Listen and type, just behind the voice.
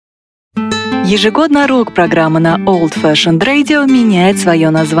Ежегодно рок-программа на Old Fashioned Radio меняет свое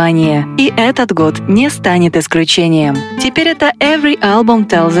название, и этот год не станет исключением. Теперь это Every Album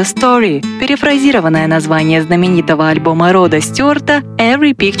Tells a Story, перефразированное название знаменитого альбома Рода Стюарта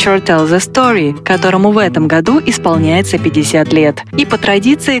Every Picture Tells a Story, которому в этом году исполняется 50 лет. И по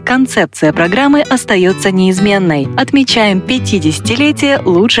традиции концепция программы остается неизменной. Отмечаем 50-летие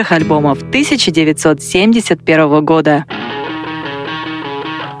лучших альбомов 1971 года.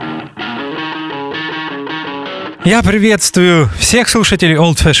 Я приветствую всех слушателей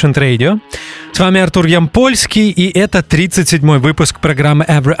Old Fashioned Radio. С вами Артур Ямпольский, и это 37-й выпуск программы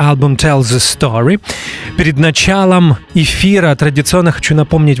Every Album Tells a Story. Перед началом эфира традиционно хочу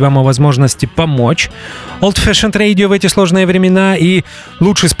напомнить вам о возможности помочь Old Fashioned Radio в эти сложные времена, и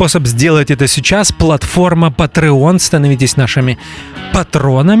лучший способ сделать это сейчас — платформа Patreon. Становитесь нашими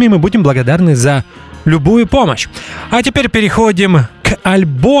патронами, мы будем благодарны за любую помощь. А теперь переходим к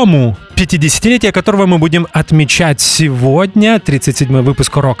альбому, 50-летие которого мы будем отмечать сегодня, 37-й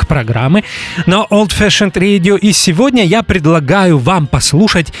выпуск рок-программы на Old Fashioned Radio. И сегодня я предлагаю вам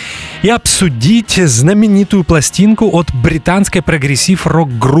послушать и обсудить знаменитую пластинку от британской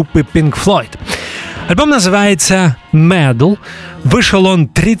прогрессив-рок-группы Pink Floyd. Альбом называется Meddle. Вышел он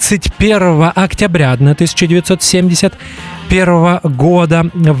 31 октября 1971 года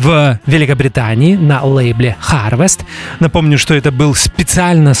в Великобритании на лейбле Harvest. Напомню, что это был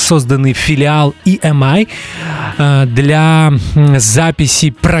специально созданный филиал EMI для записи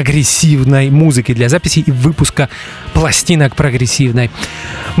прогрессивной музыки, для записи и выпуска пластинок прогрессивной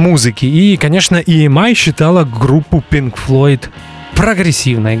музыки. И, конечно, EMI считала группу Pink Floyd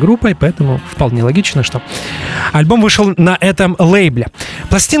прогрессивной группой, поэтому вполне логично, что альбом вышел на этом лейбле.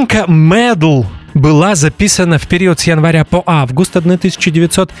 Пластинка Meddle была записана в период с января по август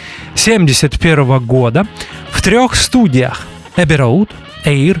 1971 года в 3 студиях: Abbey Road,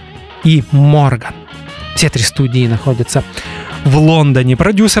 Air и Morgan. Все 3 студии находятся в Лондоне.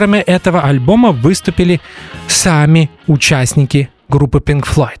 Продюсерами этого альбома выступили сами участники группы Pink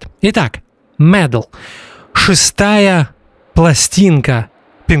Floyd. Итак, Meddle. 6-я пластинка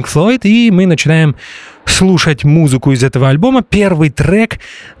Pink Floyd, и мы начинаем слушать музыку из этого альбома. Первый трек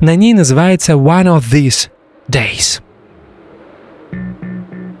на ней называется One of These Days.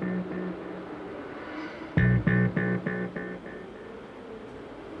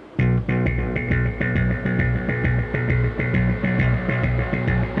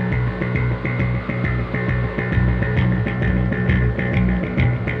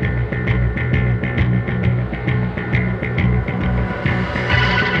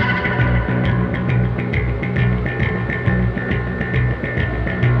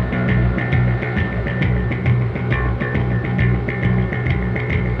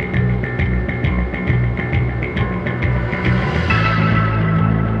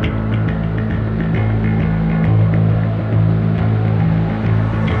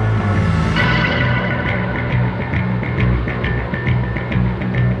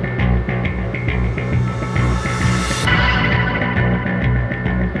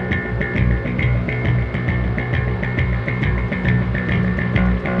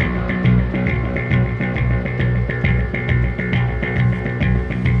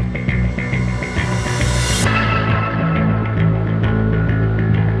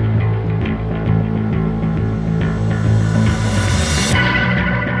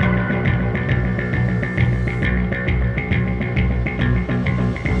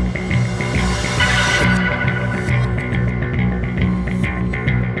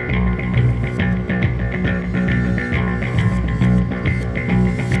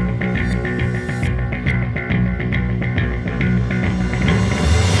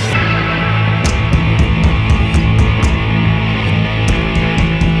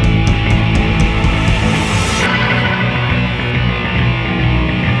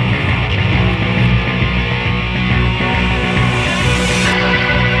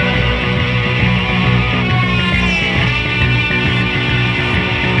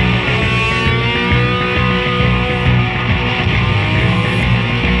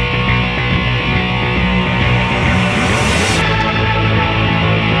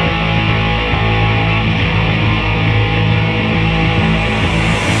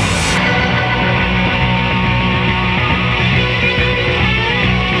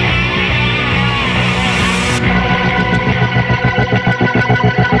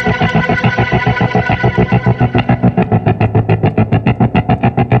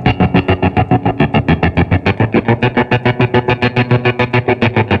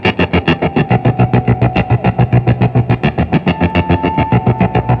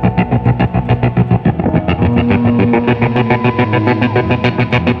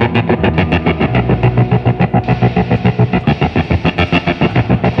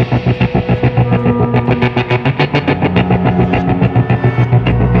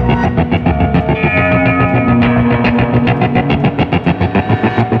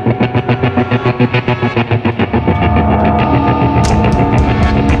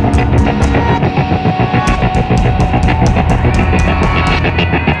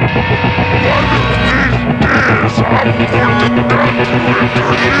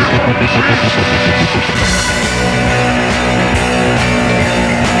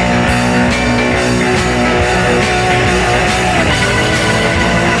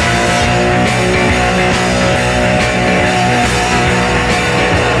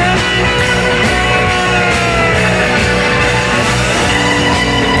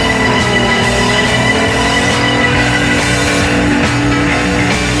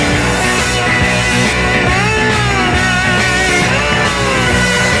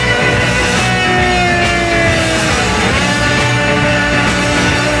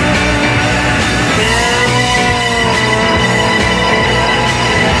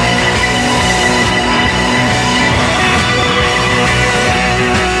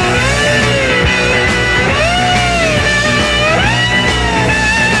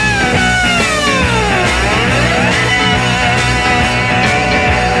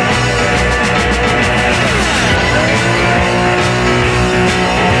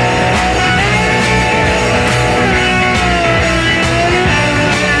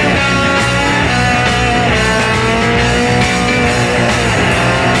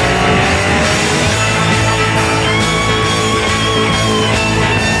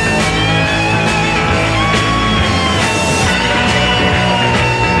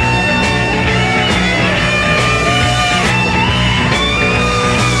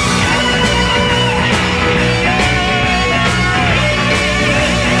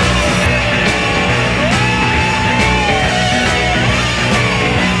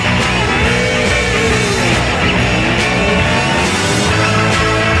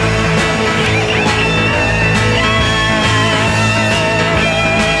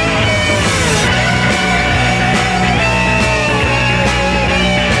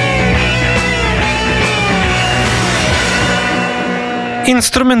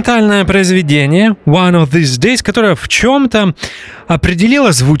 Инструментальное произведение One of These Days, которое в чем-то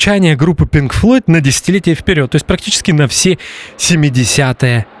определило звучание группы Pink Floyd на десятилетия вперед, то есть практически на все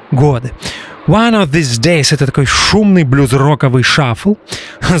 70-е годы. One of These Days — это такой шумный блюз-роковый шаффл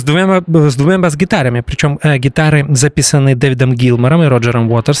с двумя бас-гитарами, причем гитары записаны Дэвидом Гилмором и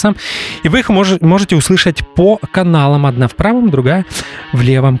Роджером Уотерсом, и вы их можете услышать по каналам, одна в правом, другая в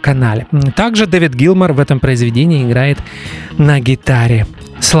левом канале. Также Дэвид Гилмор в этом произведении играет на гитаре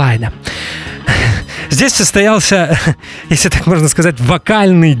слайда. Здесь состоялся, если так можно сказать,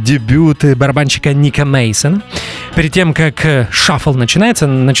 вокальный дебют барабанщика Ника Мейсона. Перед тем, как шаффл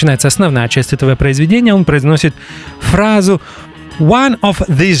начинается основная часть этого произведения, он произносит фразу «One of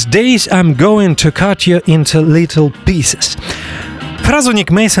these days I'm going to cut you into little pieces». Фразу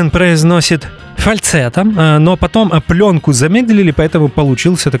Ник Мейсон произносит фальцетом, но потом пленку замедлили, поэтому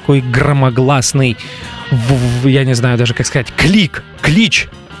получился такой громогласный, я не знаю даже как сказать, клич.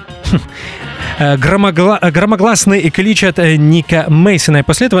 Громогласный клич от Ника Мейсона, и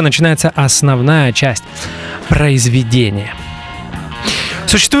после этого начинается основная часть произведения.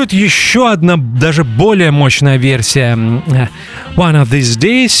 Существует еще одна, даже более мощная версия One of These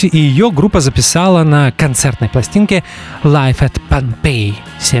Days, и ее группа записала на концертной пластинке Live at Pompeii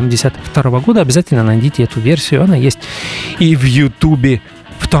 1972 года. Обязательно найдите эту версию, она есть и в Ютубе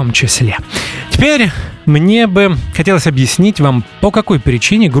в том числе. Теперь мне бы хотелось объяснить вам, по какой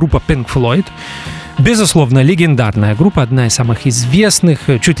причине группа Pink Floyd, безусловно, легендарная группа, одна из самых известных,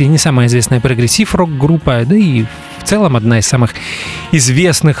 чуть ли не самая известная прогрессив-рок-группа, да и в целом одна из самых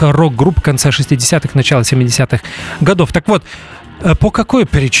известных рок-групп конца 60-х, начала 70-х годов. Так вот, по какой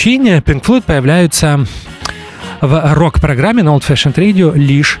причине Pink Floyd появляются в рок-программе на Old Fashioned Radio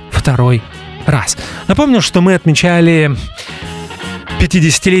лишь второй раз? Напомню, что мы отмечали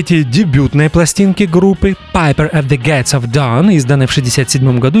 50-летие дебютной пластинки группы Piper at the Gates of Dawn, изданной в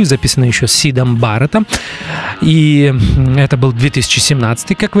 1967 году и записанной еще Сидом Барреттом. И это был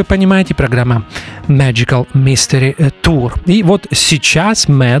 2017, как вы понимаете, программа Magical Mystery Tour. И вот сейчас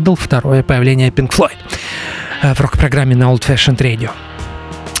Medal, второе появление Pink Floyd в рок-программе на Old Fashioned Radio.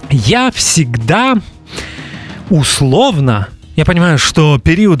 Я всегда условно, я понимаю, что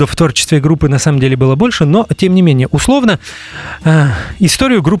периодов в творчестве группы на самом деле было больше, но, тем не менее, условно,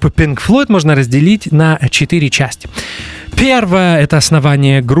 историю группы Pink Floyd можно разделить на 4 части. Первая — это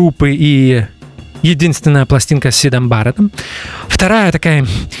основание группы и единственная пластинка с Сидом Барреттом. Вторая — такая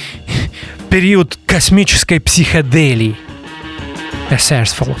период космической психоделии. A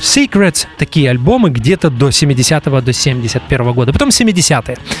Search for Secrets, такие альбомы где-то до 70-го, до 71-го года. Потом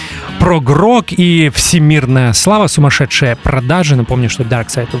 70-е. Прог-рок и всемирная слава, сумасшедшие продажи. Напомню, что Dark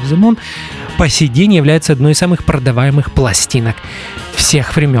Side of the Moon по сей день является одной из самых продаваемых пластинок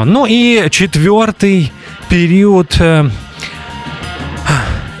всех времен. Ну и четвертый период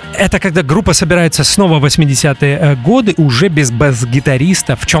Это когда группа собирается снова в 80-е годы, уже без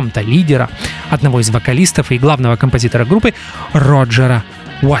бас-гитариста, в чем-то лидера, одного из вокалистов и главного композитора группы Роджера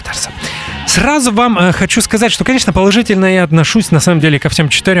Уотерса. Сразу вам хочу сказать, что, конечно, положительно я отношусь, на самом деле, ко всем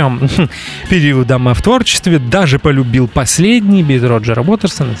 4 периодам в творчестве. Даже полюбил последний, без Роджера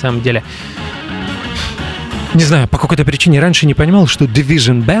Уотерса, на самом деле. Не знаю, по какой-то причине раньше не понимал, что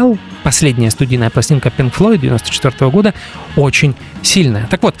Division Bell, последняя студийная пластинка Pink Floyd 94 года, очень сильная.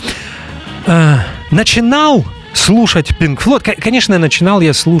 Так вот, начинал слушать Pink Floyd. Конечно, начинал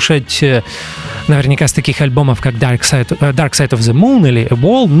я слушать наверняка с таких альбомов, как Dark Side of the Moon или A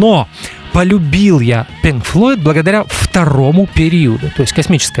Wall, но полюбил я Pink Floyd благодаря второму периоду, то есть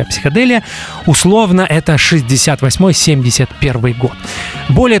космическая психоделия, условно это 68-71 год.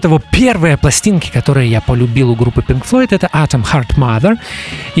 Более того, первые пластинки, которые я полюбил у группы Pink Floyd, это Atom Heart Mother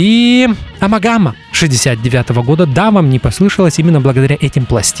и Amalgama 69 года. Да, вам не послышалось, именно благодаря этим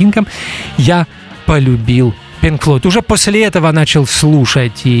пластинкам я полюбил Pink Floyd. Уже после этого начал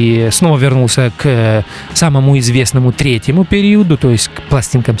слушать и снова вернулся к самому известному третьему периоду, то есть к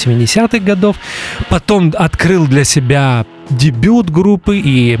пластинкам 70-х годов. Потом открыл для себя дебют группы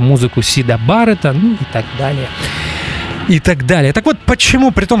и музыку Сида Баррета, ну и так далее. И так далее. Так вот,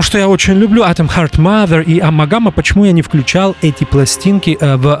 почему, при том, что я очень люблю Atom Heart Mother и Amalgama, почему я не включал эти пластинки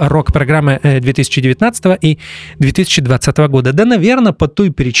в рок-программы 2019 и 2020 года? Да, наверное, по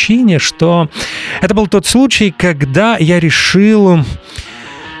той причине, что это был тот случай, когда я решил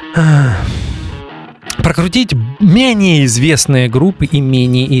прокрутить менее известные группы и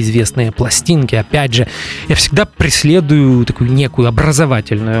менее известные пластинки. Опять же, я всегда преследую такую некую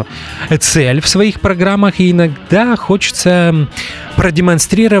образовательную цель в своих программах, и иногда хочется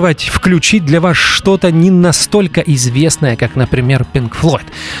продемонстрировать, включить для вас что-то не настолько известное, как, например, Pink Floyd.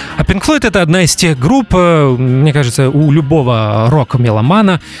 А Pink Floyd — это одна из тех групп, мне кажется, у любого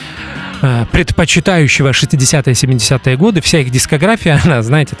рок-меломана, предпочитающего 60-е, 70-е годы, вся их дискография, она,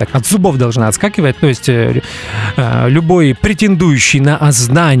 знаете, так от зубов должна отскакивать. То есть любой претендующий на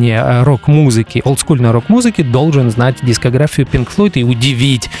знание рок-музыки, олдскульной рок-музыки, должен знать дискографию Pink Floyd и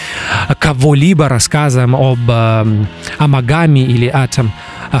удивить кого-либо рассказом об Amalgama или Atom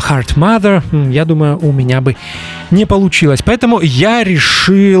Heart Mother. Я думаю, у меня бы не получилось. Поэтому я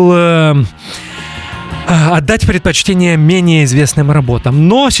решил отдать предпочтение менее известным работам.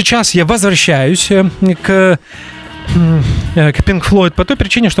 Но сейчас я возвращаюсь к Pink Floyd по той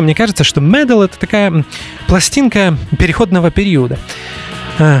причине, что мне кажется, что Meddle — это такая пластинка переходного периода.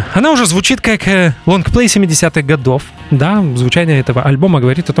 Она уже звучит как лонгплей 70-х годов. Да, звучание этого альбома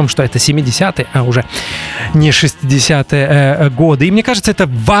говорит о том, что это 70-е, а уже не 60-е годы. И мне кажется, это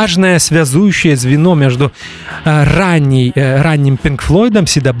важное связующее звено между ранним Pink Floyd'ом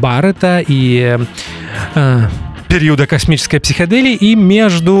Сида Баррета и периода космической психоделии, и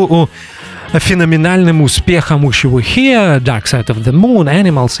между феноменальным успехом Wish You Were Here, Dark Side of the Moon,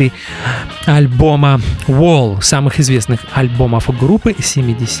 Animals и альбома Wall, самых известных альбомов группы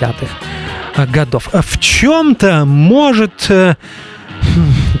 70-х годов. В чем-то, может,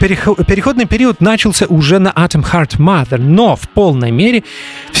 переходный период начался уже на Atom Heart Mother, но в полной мере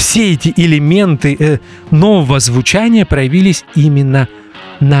все эти элементы нового звучания проявились именно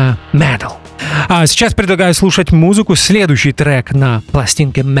на Meddle. А сейчас предлагаю слушать музыку. Следующий трек на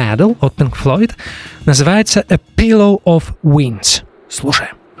пластинке Meddle от Pink Floyd называется A Pillow of Winds.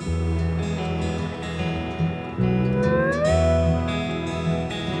 Слушаем.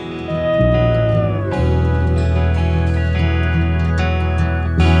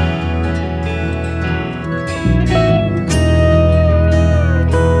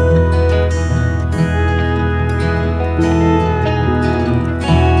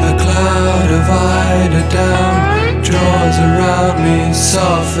 Down, draws around me,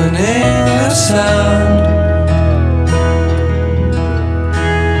 softening the sound.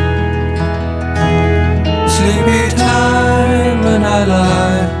 Sleepy time, and I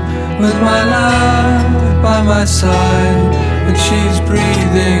lie with my love by my side, and she's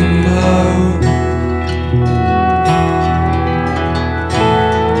breathing low.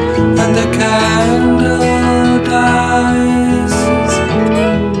 And the candle dies.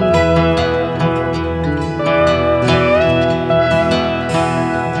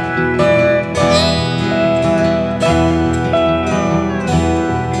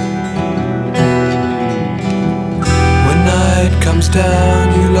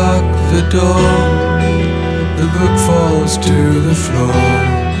 Down, you lock the door, the book falls to the floor.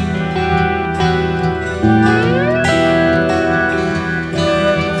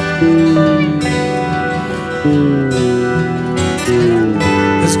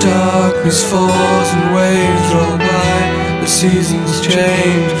 As darkness falls and waves roll by, the seasons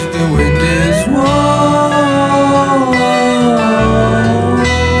change, the wind is warm.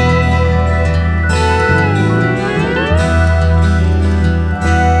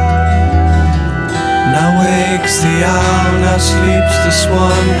 Now wakes the owl, now sleeps the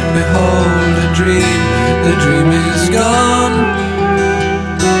swan. Behold a dream, the dream is gone.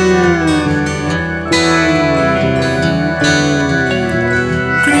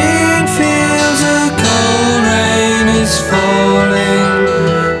 Green fields, a cold rain is falling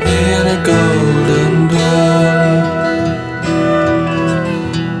in a golden dawn.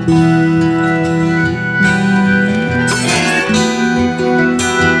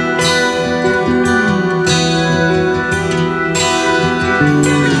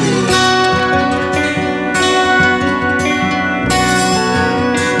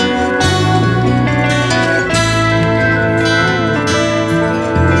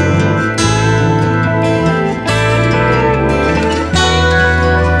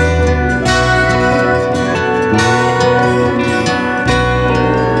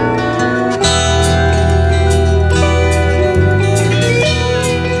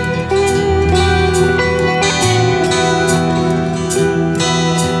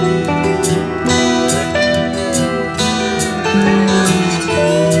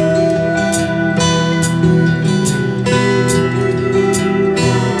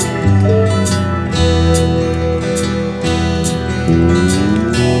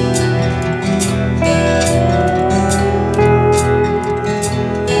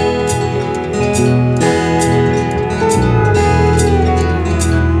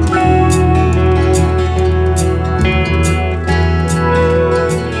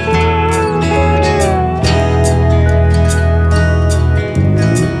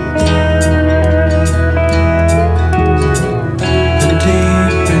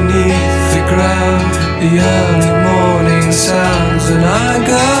 The early morning sounds and I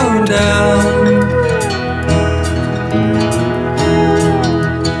go down.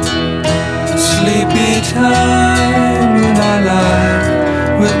 Sleepy time when I lie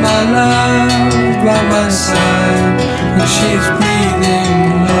with my love by my side and she's breathing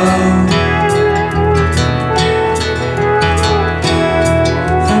low.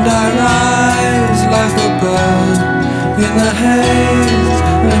 And I rise like a bird in the haze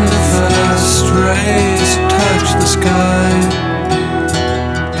when the first rays touch the sky.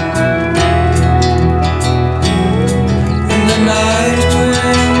 And the night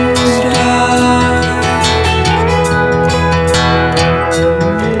winds die.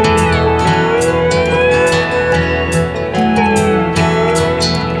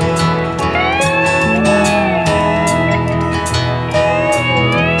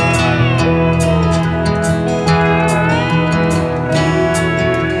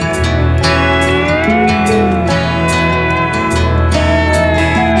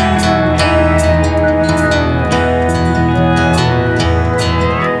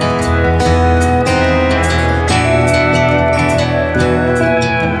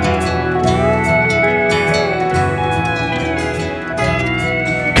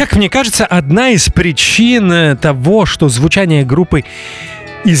 Как мне кажется, одна из причин того, что звучание группы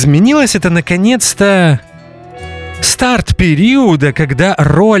изменилось, это наконец-то старт периода, когда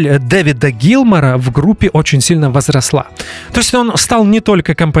роль Дэвида Гилмора в группе очень сильно возросла. То есть он стал не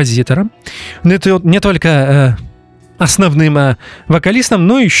только композитором, не только основным вокалистом,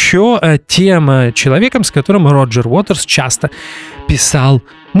 но еще тем человеком, с которым Роджер Уотерс часто писал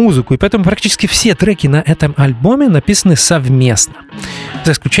музыку. И поэтому практически все треки на этом альбоме написаны совместно.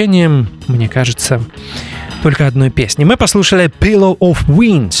 За исключением, мне кажется, только одной песни. Мы послушали Pillow of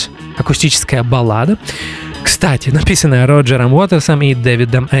Winds, акустическая баллада, кстати, написанная Роджером Уотерсом и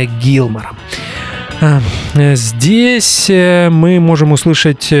Дэвидом Гилмором. Здесь мы можем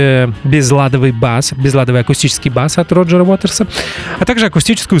услышать безладовый акустический бас от Роджера Уотерса, а также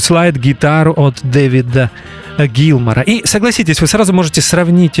акустическую слайд-гитару от Дэвида Гилмора. И согласитесь, вы сразу можете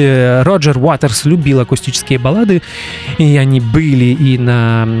сравнить. Роджер Уотерс любил акустические баллады, и они были и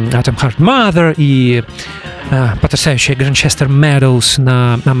на Atom Heart Mother, и потрясающая Grantchester Meadows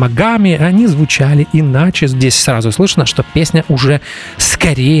на Амагаме. Они звучали иначе. Здесь сразу слышно, что песня уже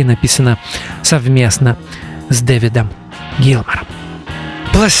скорее написана совместно с Дэвидом Гилмором.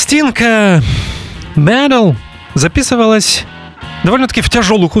 Пластинка Metal записывалась довольно-таки в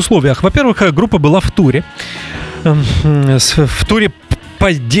тяжелых условиях. Во-первых, группа была в туре. В туре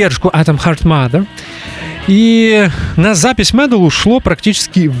поддержку Atom Heart Mother. И на запись Metal ушло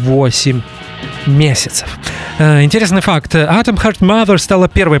практически 8 месяцев. Интересный факт. Atom Heart Mother стала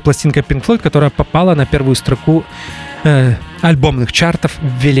первой пластинкой Pink Floyd, которая попала на первую строку альбомных чартов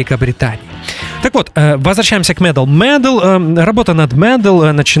в Великобритании. Так вот, возвращаемся к Meddle. Работа над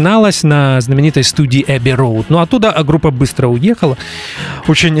Meddle начиналась на знаменитой студии Abbey Road. Но оттуда группа быстро уехала.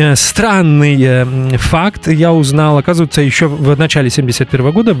 Очень странный факт я узнал. Оказывается, еще в начале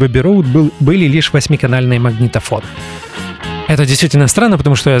 1971 года в Abbey Road были лишь 8-канальные магнитофоны. Это действительно странно,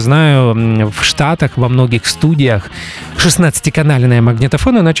 потому что я знаю, в Штатах во многих студиях 16-канальные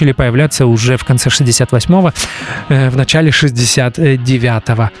магнитофоны начали появляться уже в конце 68-го, в начале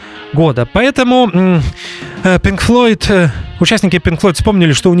 69-го года. Поэтому участники Pink Floyd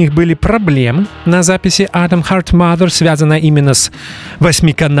вспомнили, что у них были проблемы на записи Atom Heart Mother, связанная именно с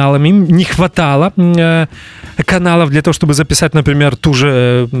 8 каналами. Им не хватало каналов для того, чтобы записать, например, ту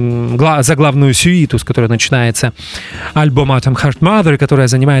же заглавную сюиту, с которой начинается альбом Atom Heart Mother, которая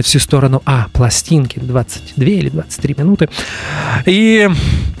занимает всю сторону пластинки, 22 или 23 минуты. И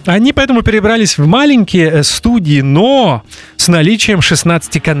они поэтому перебрались в маленькие студии, но с наличием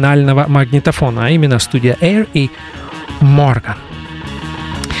 16-канального магнитофона, а именно студия Air и Morgan.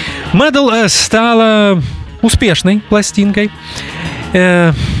 Meddle стала успешной пластинкой.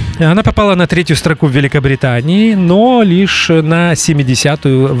 Она попала на 3-ю строку в Великобритании, но лишь на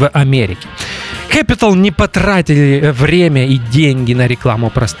 70-ю в Америке. Capitol не потратили время и деньги на рекламу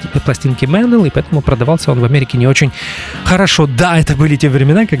пластинки Meddle, и поэтому продавался он в Америке не очень хорошо. Да, это были те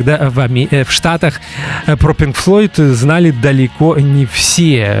времена, когда в Штатах про Pink Floyd знали далеко не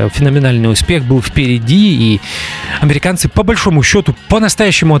все. Феноменальный успех был впереди, и американцы, по большому счету,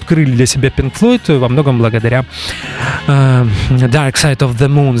 по-настоящему открыли для себя Pink Floyd во многом благодаря Dark Side of the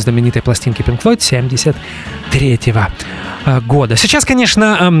Moon, знаменитой пластинке Pink Floyd 73-го года. Сейчас,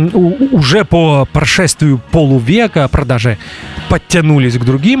 конечно, уже по прошествию полувека продажи подтянулись к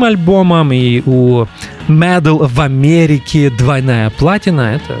другим альбомам, и у Meddle в Америке двойная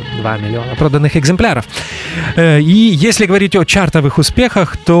платина, это 2 миллиона проданных экземпляров. И если говорить о чартовых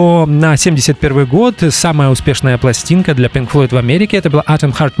успехах, то на 71 год самая успешная пластинка для Pink Floyd в Америке это была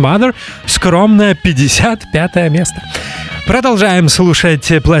Atom Heart Mother, скромное 55 место. Продолжаем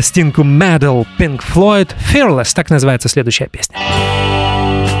слушать пластинку Meddle, Pink Floyd, Fearless, так называется следующая песня.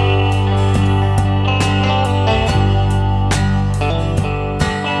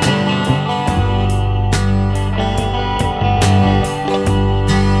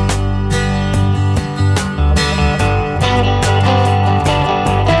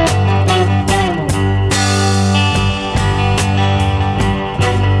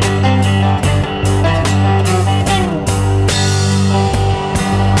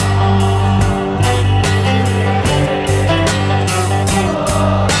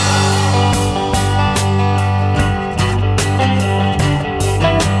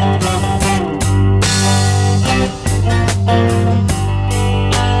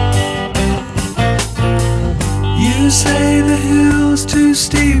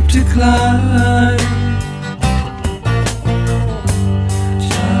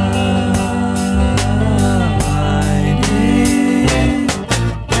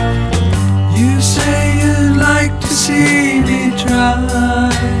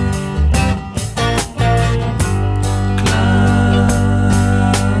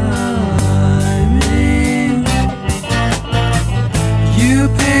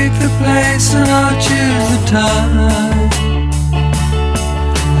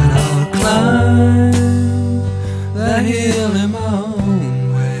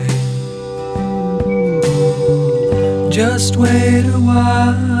 Just wait a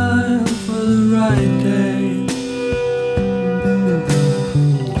while for the right day.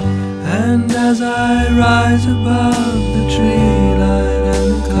 And as I rise above the tree line and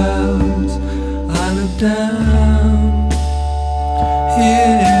the clouds, I look down,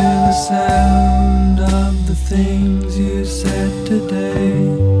 hear the sound of the things you said today.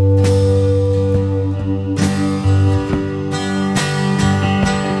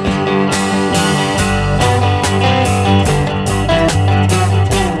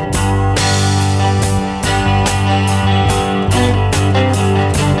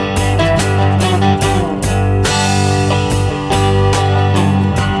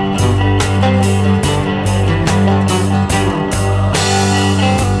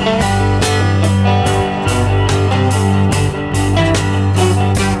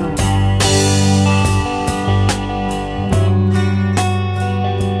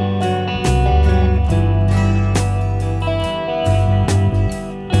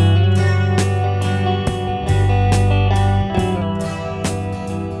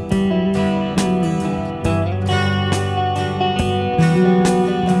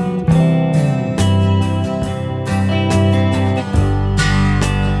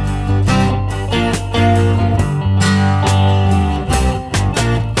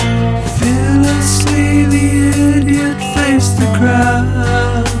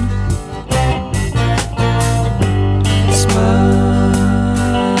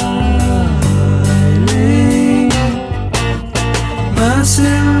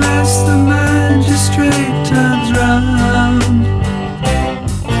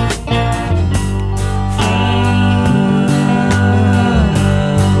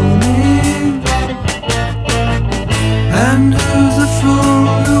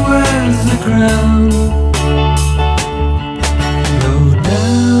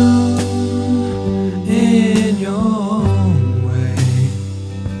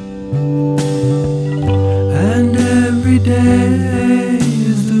 and every day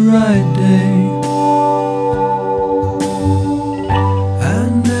is the right day.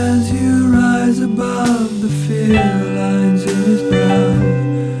 And as you rise above the fear lines in his brow,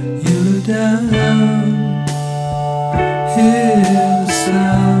 you look down, hear the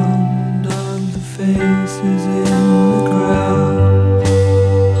sound of the faces in the crowd.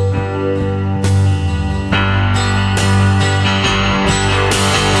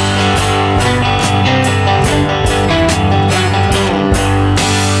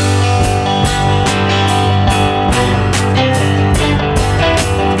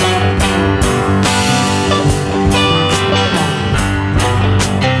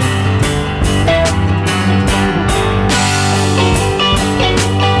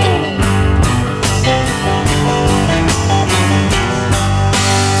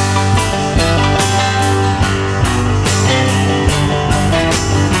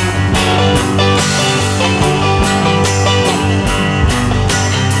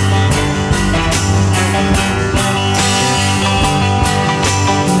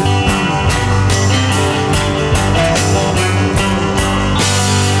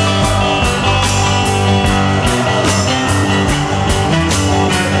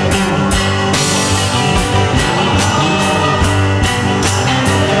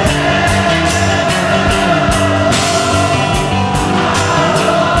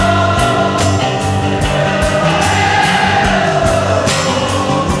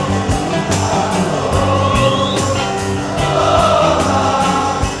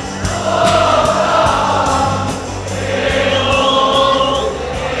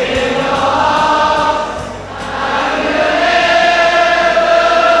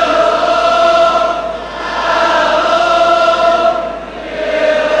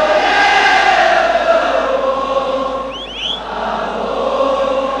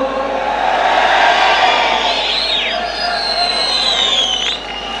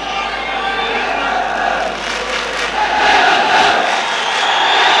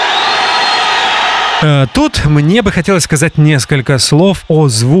 Тут мне бы хотелось сказать несколько слов о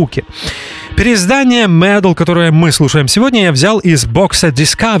звуке. Переиздание Meddle, которое мы слушаем сегодня, я взял из бокса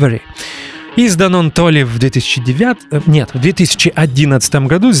Discovery. Издан он то ли в 2011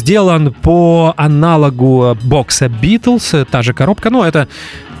 году, сделан по аналогу бокса Beatles, та же коробка, но это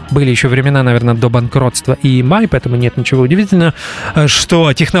были еще времена, наверное, до банкротства EMI, поэтому нет ничего удивительного,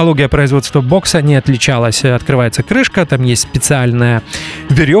 что технология производства бокса не отличалась. Открывается крышка, там есть специальная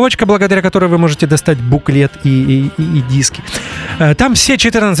веревочка, благодаря которой вы можете достать буклет и диски. Там все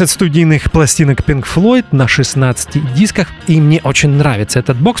 14 студийных пластинок Pink Floyd на 16 дисках, и мне очень нравится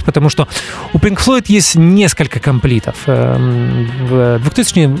этот бокс, потому что у Pink Floyd есть несколько комплитов. В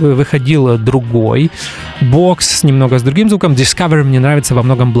 2000-е выходил другой бокс, немного с другим звуком. Discovery мне нравится во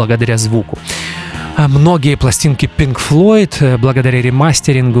многом благодаря звуку. Многие пластинки Pink Floyd, благодаря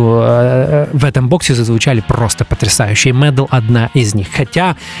ремастерингу, в этом боксе зазвучали просто потрясающе. И Meddle одна из них.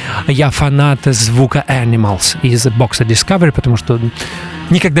 Хотя я фанат звука Animals из бокса Discovery, потому что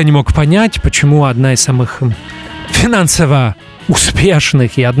никогда не мог понять, почему одна из самых финансово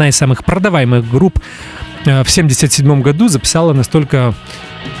успешных и одна из самых продаваемых групп в 1977 году записала настолько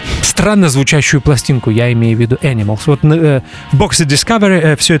странно звучащую пластинку, я имею в виду Animals. Вот в боксе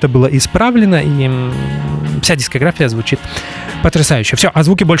Discovery все это было исправлено, и вся дискография звучит потрясающе. Все, о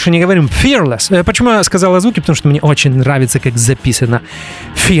звуке больше не говорим. Fearless. Почему я сказал о звуке? Потому что мне очень нравится, как записано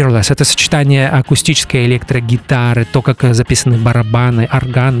Fearless. Это сочетание акустической электрогитары, то, как записаны барабаны,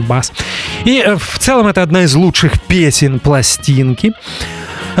 орган, бас. И в целом это одна из лучших песен пластинки.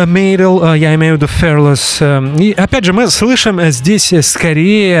 Meddle, я имею в виду Fearless. И опять же, мы слышим здесь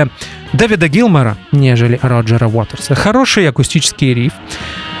скорее Дэвида Гилмора, нежели Роджера Уотерса. Хороший акустический риф,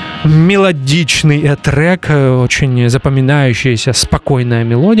 мелодичный трек, очень запоминающаяся, спокойная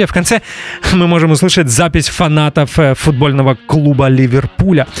мелодия. В конце мы можем услышать запись фанатов футбольного клуба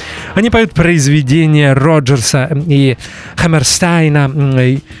Ливерпуля. Они поют произведения Роджерса и Хаммерстайна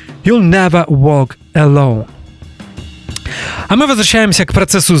 «You'll never walk alone». А мы возвращаемся к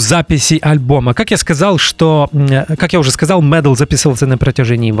процессу записи альбома. Как я уже сказал, Meddle записывался на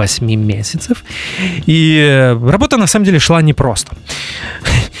протяжении 8 месяцев. И работа на самом деле шла непросто.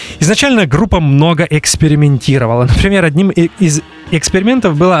 Изначально группа много экспериментировала. Например, одним из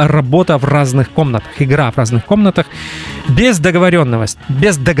экспериментов была работа в разных комнатах, игра в разных комнатах без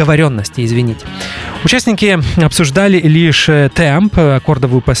договоренности, извините. Участники обсуждали лишь темп,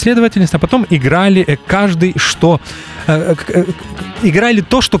 аккордовую последовательность, а потом играли играли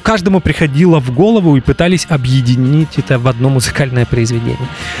то, что каждому приходило в голову, и пытались объединить это в одно музыкальное произведение.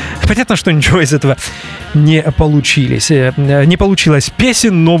 Понятно, что ничего из этого не получилось.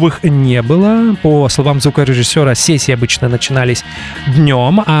 Песен новых не было. По словам звукорежиссера, сессии обычно начинались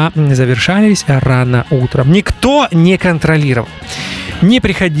днем, а завершались рано утром. Никто не контролировал. Не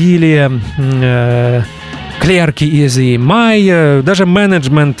приходили клерки из EMI, даже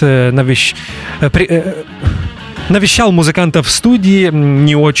менеджмент навещал музыкантов в студии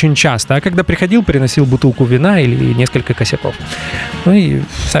не очень часто, а когда приходил, приносил бутылку вина или несколько косяков. Ну и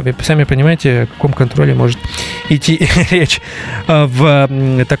сами понимаете, о каком контроле может идти речь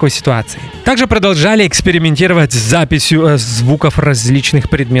в такой ситуации. Также продолжали экспериментировать с записью звуков различных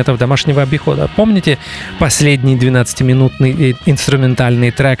предметов домашнего обихода. Помните последний 12-минутный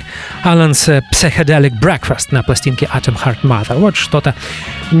инструментальный трек Alan's Psychedelic Breakfast на пластинке Atom Heart Mother? Вот что-то,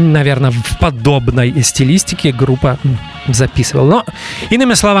 наверное, в подобной стилистике группа записывала. Но,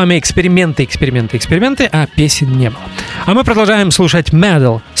 иными словами, эксперименты, а песен не было. А мы продолжаем слушать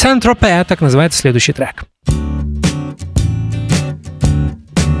Meddle. Saint-Tropez, так называется следующий трек.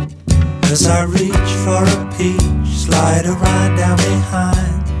 As I reach for a peach, slide a ride down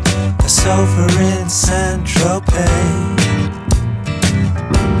behind a sofa in Saint-Tropez.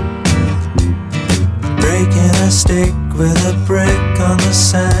 Breaking a stick with a brick on the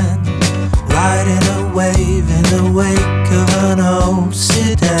sand, riding a wave in the wake of an old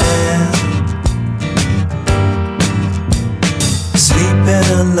sedan. Sleeping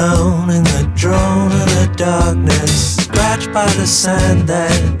alone in the drone of the darkness, scratched by the sand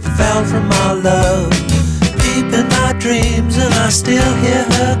that fell from our love. Deep in my dreams and I still hear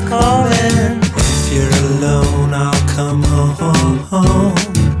her calling. If you're alone, I'll come home.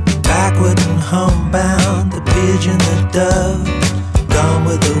 Backward and homebound, the pigeon, the dove, gone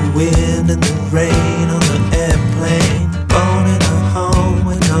with the wind and the rain on the airplane. Born in a home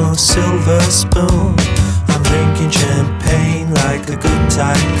with no silver spoon, I'm drinking champagne like a good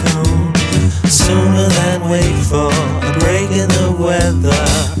tycoon. Sooner than wait for a break in the weather,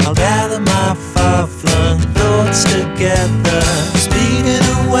 I'll gather my far-flung thoughts together, speeding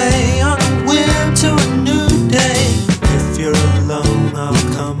away on a whim to a new day. If you're alone, I'll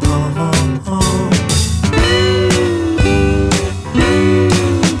come home.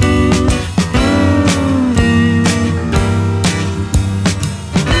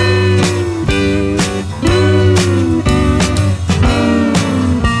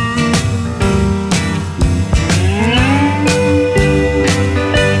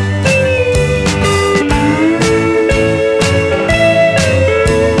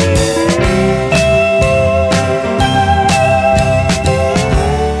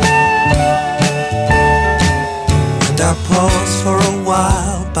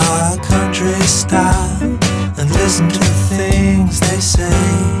 Listen to the things they say,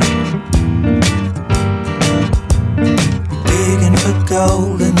 digging for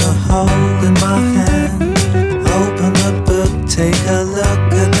gold in the hole in my hand. Open the book, take a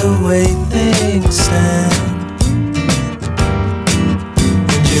look at the way things stand.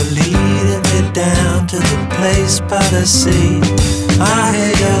 And you're leading me down to the place by the sea. I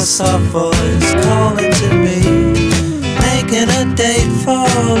hear your soft voice calling to me, making a date for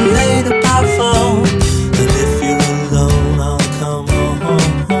later by phone. And if you're alone, I'll come home.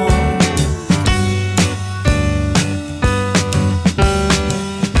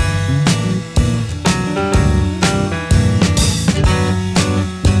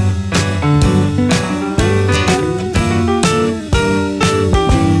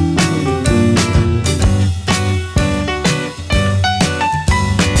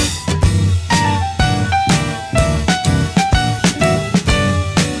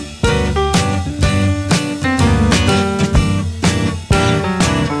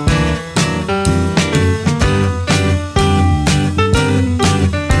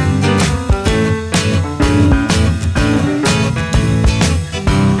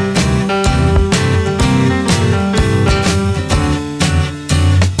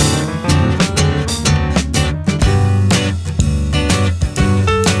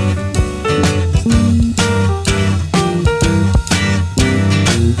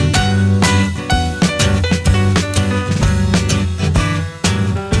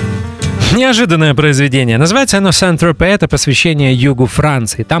 Неожиданное произведение. Называется оно «Saint-Tropez». Это посвящение югу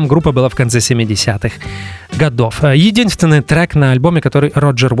Франции. Там группа была в конце 70-х годов. Единственный трек на альбоме, который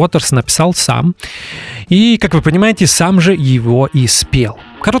Роджер Уотерс написал сам. И, как вы понимаете, сам же его и спел.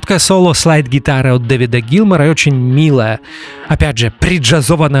 Короткое соло слайд-гитары от Дэвида Гилмора и очень милое, опять же,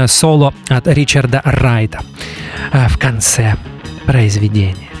 преджазованное соло от Ричарда Райта в конце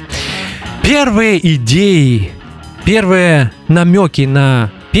произведения. Первые идеи, первые намеки на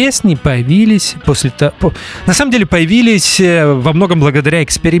песни появились на самом деле появились во многом благодаря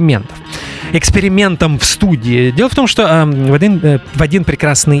экспериментам в студии. Дело в том, что в один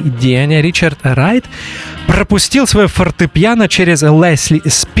прекрасный день Ричард Райт пропустил свое фортепиано через Лесли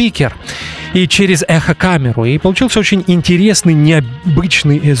Спикер и через эхокамеру, и получился очень интересный,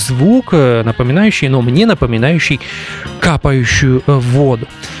 необычный звук, напоминающий, но мне напоминающий капающую воду.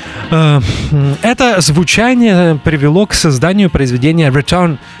 Это звучание привело к созданию произведения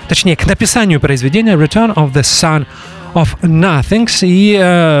к написанию произведения Return of the Son of Nothings,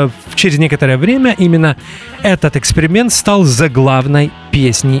 и через некоторое время именно этот эксперимент стал заглавной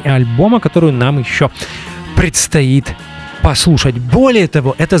песней альбома, которую нам еще предстоит послушать. Более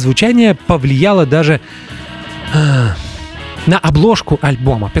того, это звучание повлияло даже на обложку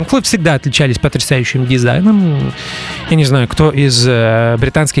альбома. Pink Floyd всегда отличались потрясающим дизайном. Я не знаю, кто из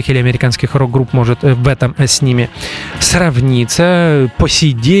британских или американских рок-групп может в этом с ними сравниться. По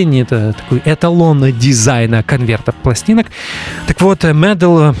сей день это такой эталон дизайна конвертов пластинок. Так вот,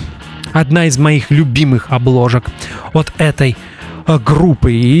 Meddle — одна из моих любимых обложек от этой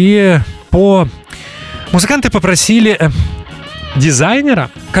группы. И музыканты попросили дизайнера,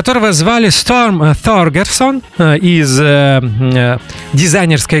 которого звали Storm Thorgerson из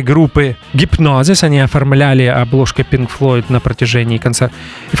дизайнерской группы Hypnosis. Они оформляли обложки Pink Floyd на протяжении в конце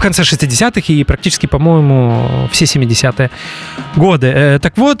 60-х и практически, по-моему, все 70-е годы.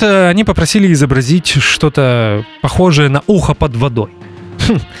 Так вот, они попросили изобразить что-то похожее на ухо под водой.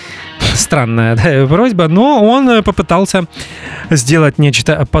 Странная просьба, но он попытался сделать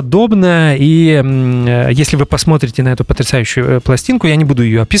нечто подобное, и если вы посмотрите на эту потрясающую пластинку, я не буду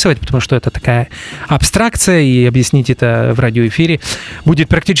ее описывать, потому что это такая абстракция, и объяснить это в радиоэфире будет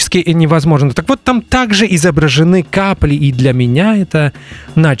практически невозможно. Так вот, там также изображены капли, и для меня это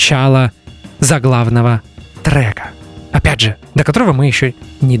начало заглавного трека. Опять же, до которого мы еще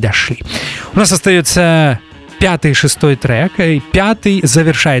не дошли. У нас остается 5-й и 6-й трек, и 5-й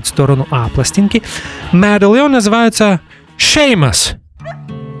завершает сторону А пластинки Meddle, и он называется Seamus.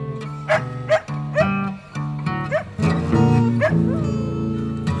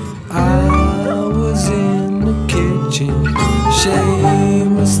 I was in the kitchen,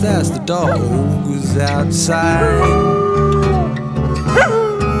 Seamus, that's the dog who's outside.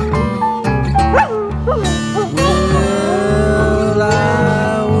 Well,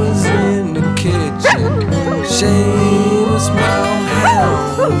 I was in the kitchen, Seamus, my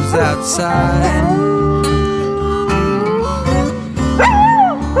hound who's outside.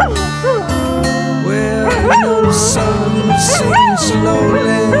 Well, you know the sun sings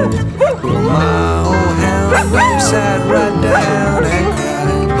slowly, but my old hound sat right down and cried.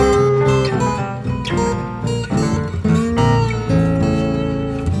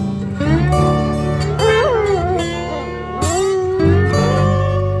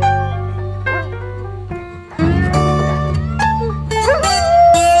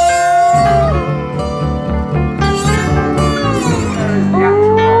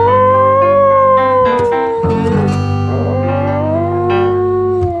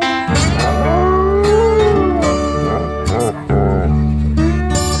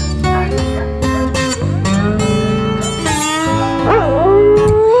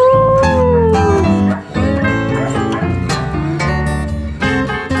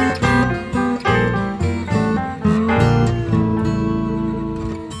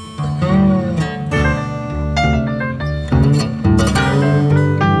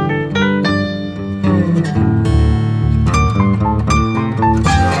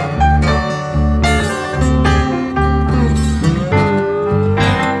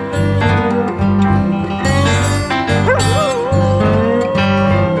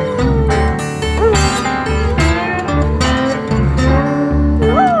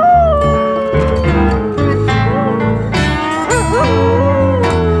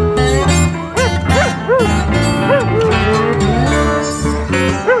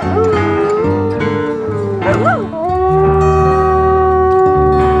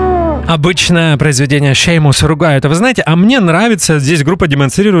 Обычно произведения Seamus ругают. А вы знаете, а мне нравится, здесь группа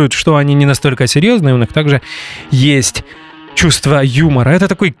демонстрирует, что они не настолько серьезные, у них также есть чувство юмора. Это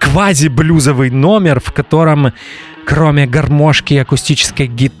такой квази-блюзовый номер, в котором кроме гармошки и акустической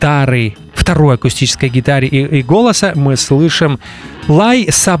гитары в второй акустической гитаре и голоса мы слышим лай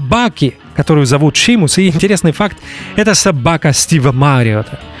собаки, которую зовут Шимус. И интересный факт, это собака Стива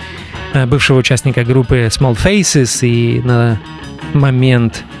Мариота, бывшего участника группы Small Faces и на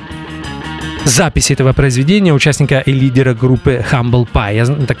момент записи этого произведения участника и лидера группы Humble Pie.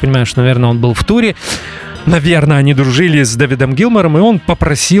 Я так понимаю, что, наверное, он был в туре. Наверное, они дружили с Дэвидом Гилмором, и он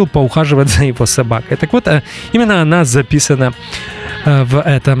попросил поухаживать за его собакой. Так вот, именно она записана в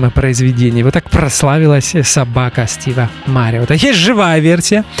этом произведении. Вот так прославилась собака Стива Мариота. Есть живая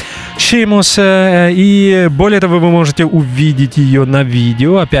версия Шимус, и более того, вы можете увидеть ее на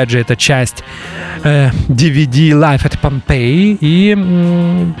видео. Опять же, это часть DVD Live at Pompeii. И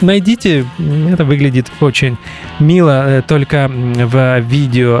найдите, это выглядит очень мило, только в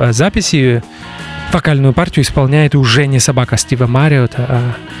видеозаписи вокальную партию исполняет уже не собака Стива Мариота,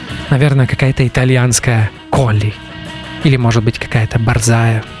 а, наверное, какая-то итальянская колли. Или, может быть, какая-то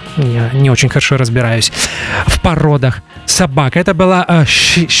борзая. Я не очень хорошо разбираюсь в породах собак. Это была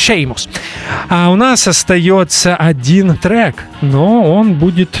Шеймус. А у нас остается один трек, но он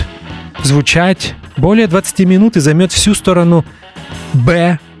будет звучать более 20 минут и займет всю сторону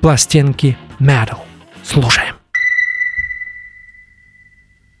Б пластинки Metal. Слушаем.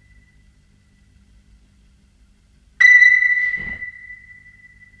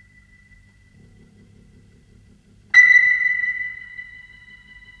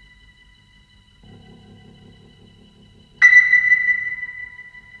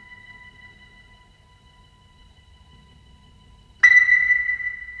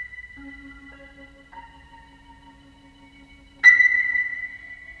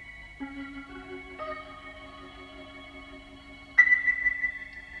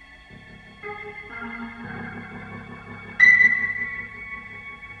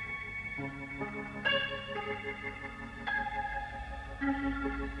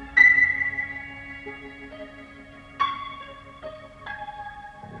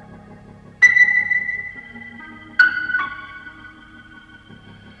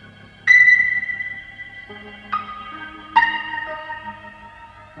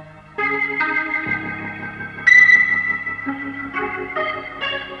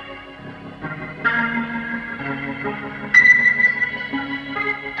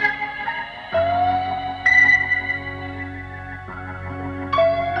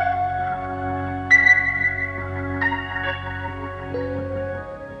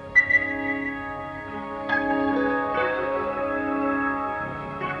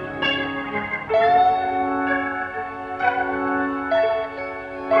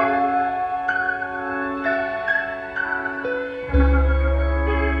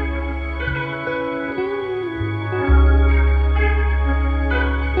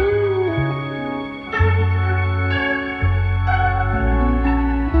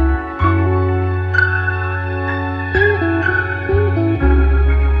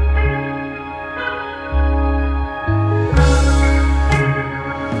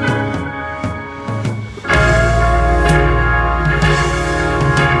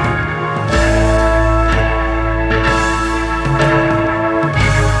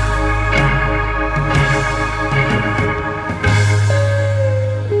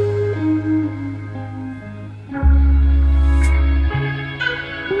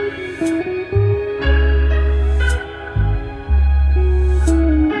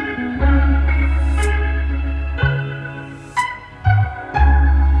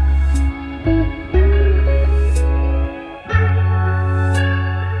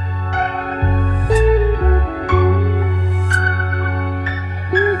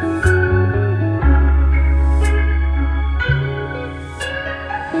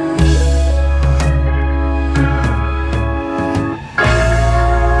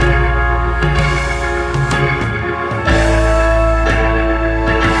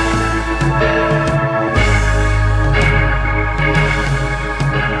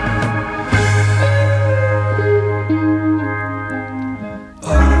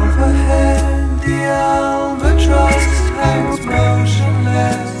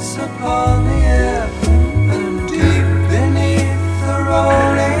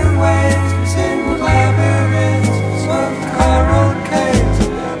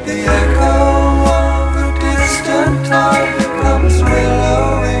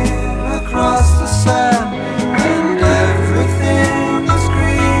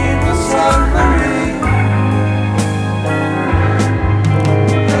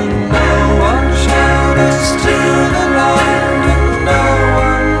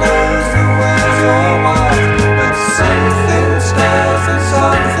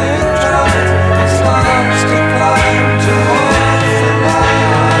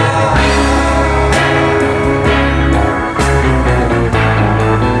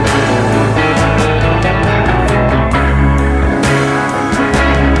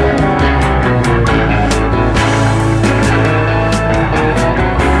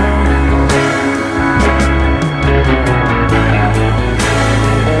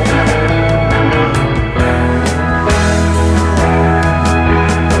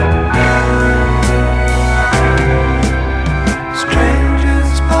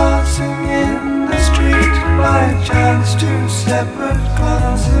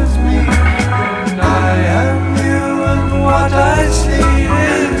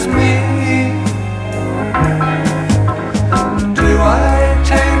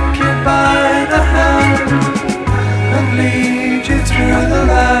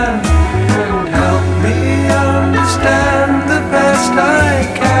 I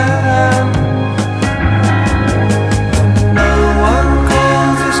can. No one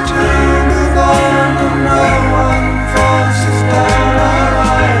calls us to move on, and no one forces down our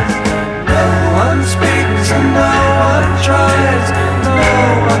eyes. No one speaks and no one tries. No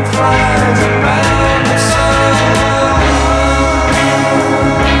one flies around the sun.